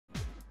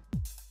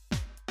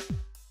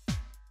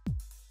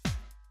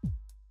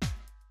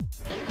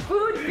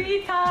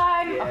Free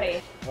time! Yes. Okay.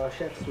 Oh,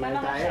 chef, smile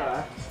tayo,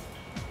 ah.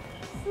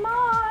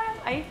 Smile!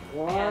 Ay,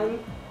 One,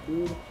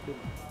 two, three.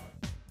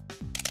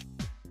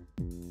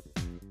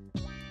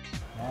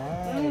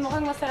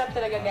 Mukhang masarap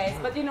talaga, guys.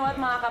 But you know what,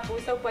 mga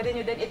kapuso, pwede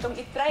nyo din itong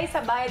itry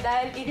sa bahay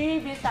dahil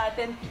i-review sa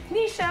atin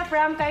ni Chef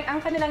Ram ang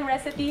kanilang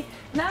recipe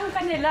ng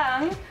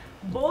kanilang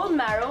bone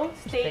marrow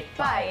steak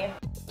pie.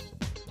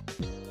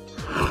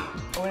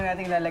 Una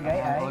nating lalagay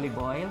ay olive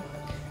oil.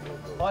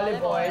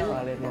 Olive oil.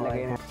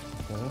 Nilagay na.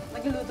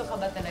 Nagluluto ka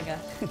ba talaga?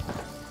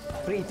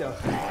 Frito.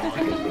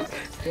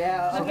 Kaya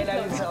okay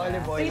lang sa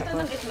olive oil. Frito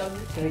ng itlog.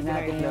 Frito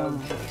ng itlog.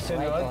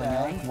 Sunod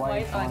ay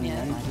White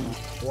onion.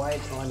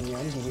 white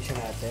onion. Gigisan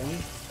natin.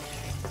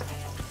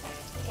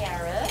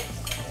 Carrot.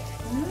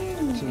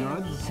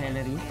 Sunod.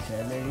 Celery.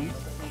 Celery.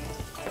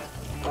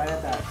 Para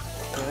tayo.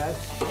 Carrot.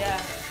 Yeah.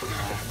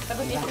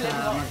 Tapos i-flip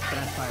mo.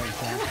 Mag-transparent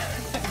siya.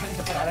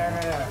 Parang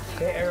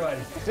kay Errol.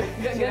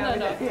 Gano'n,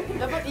 no?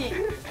 Dapat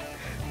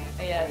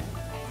Ayan.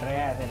 Try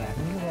natin na.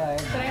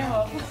 Try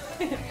mo.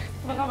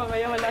 Baka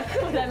mamaya wala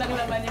nang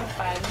laman yung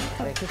pan.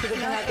 Susunod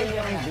na natin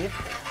yung beef.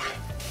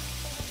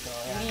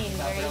 Lean,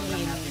 very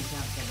lean.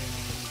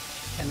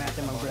 Kaya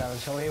natin mag-brown.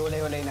 So,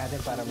 hiwalay-walay natin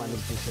para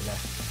malugpig sila.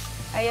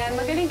 Ayan,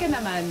 magaling ka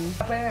naman.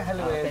 Pwede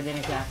haluin. Pwede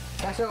na siya.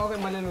 Kaso okay,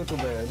 maluluto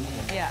ba yun?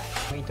 Yeah.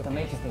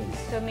 Tomato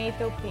paste.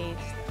 Tomato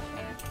paste.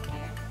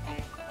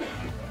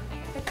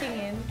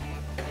 Katingin.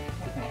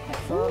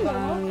 So,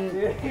 habang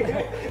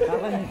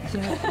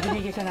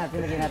binigyan natin,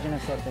 lagyan natin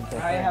ng salt and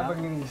pepper. Ay, habang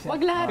yung isa.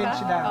 Wag lahat,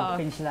 Pinch ah. lang. Oo.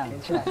 Pinch lang.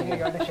 Pinch lang. Sige,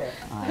 ikaw na, chef.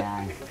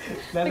 Ayan.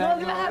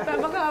 Wag lahat, ha?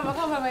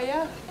 Baka mamaya.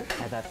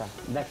 Ito.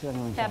 Dax lang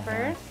naman siya.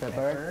 Pepper.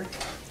 Pepper.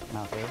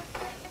 Okay.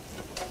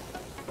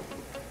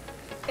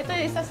 Ito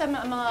yung isa sa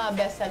mga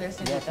bestsellers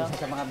nyo Yes, dito. isa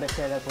sa mga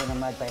bestseller po ng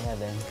Mudpie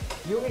Heaven.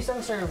 Yung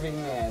isang serving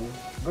na yan,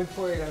 good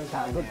for ilang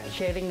tao. Good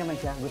sharing naman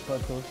siya. Good for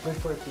two. Good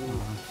for two.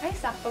 Ay,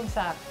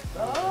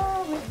 saktong-sakto.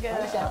 Oh my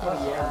God.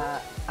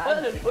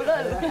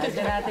 Add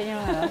natin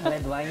yung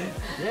red wine.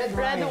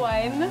 Red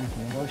wine.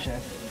 Go,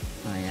 chef.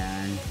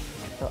 Ayan.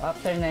 So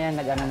after na yan,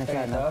 nag-ano na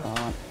siya, no?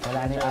 Wala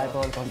na yung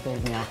alcohol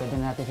content niya. Pwede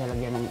natin siya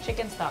lagyan ng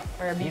Chicken stock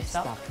or beef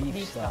stock.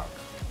 Beef stock.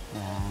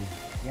 Ayan.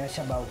 Yan,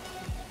 sabaw.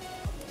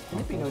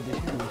 Filipino dish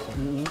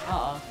yun.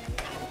 Oo.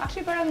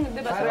 Actually, parang,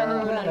 di ba, sarado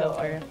bulalo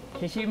or...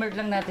 Sisimmer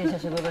lang natin siya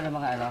siguro ng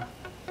mga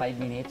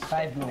 5 minutes.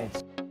 5 minutes.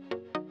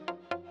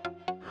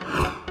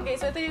 Okay,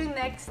 so ito yung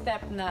next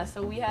step na.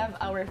 So we have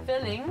our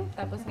filling,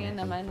 tapos ngayon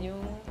naman yung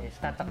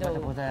Tatakpan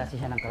na po natin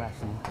siya ng kalas.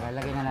 No?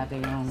 Lalagyan na natin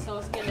yung... So,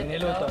 skillet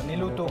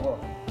Niluto ko.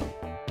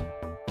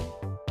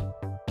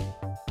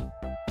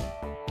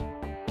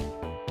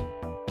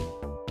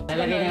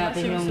 Lalagyan na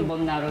natin yung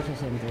bone marrow sa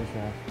center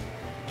siya.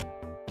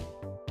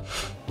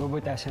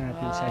 Bubutasan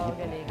natin sa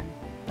gitna. galing.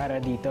 Para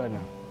dito,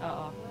 no?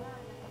 Oo.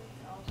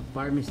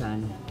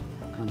 Parmesan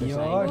on the Yun.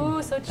 side.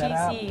 Ooh, so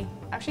Sarap. cheesy.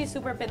 Actually,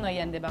 super Pinoy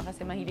yan, di ba?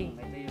 Kasi mahilig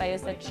tayo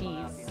sa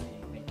cheese.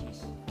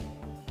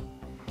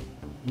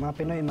 Mga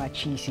Pinoy, mga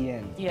cheesy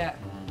yan. Yeah.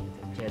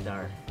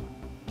 Cheddar.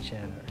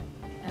 Cheddar.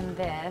 And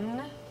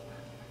then,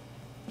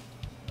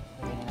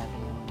 Lalagyan na natin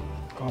yung...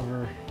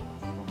 Cover.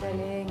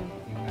 galing.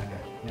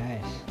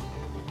 Nice.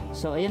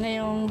 So, ayan na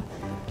yung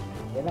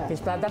Yan na. fish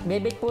product.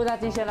 Bibake po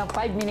natin siya ng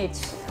 5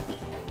 minutes.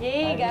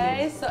 Yay,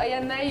 guys! So,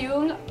 ayan na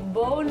yung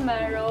bone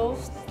marrow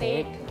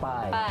steak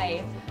pie. pie.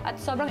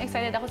 At sobrang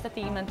excited ako sa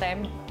tingin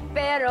time.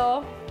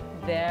 Pero,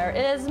 there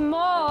is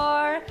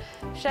more!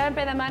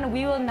 Siyempre naman,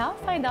 we will now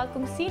find out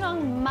kung sino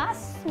ang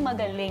mas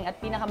magaling at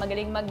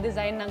pinakamagaling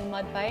mag-design ng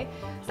Mudpie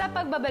sa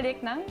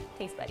pagbabalik ng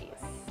Taste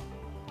Buddies.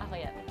 Ako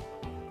yan.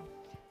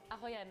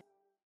 Ako yan.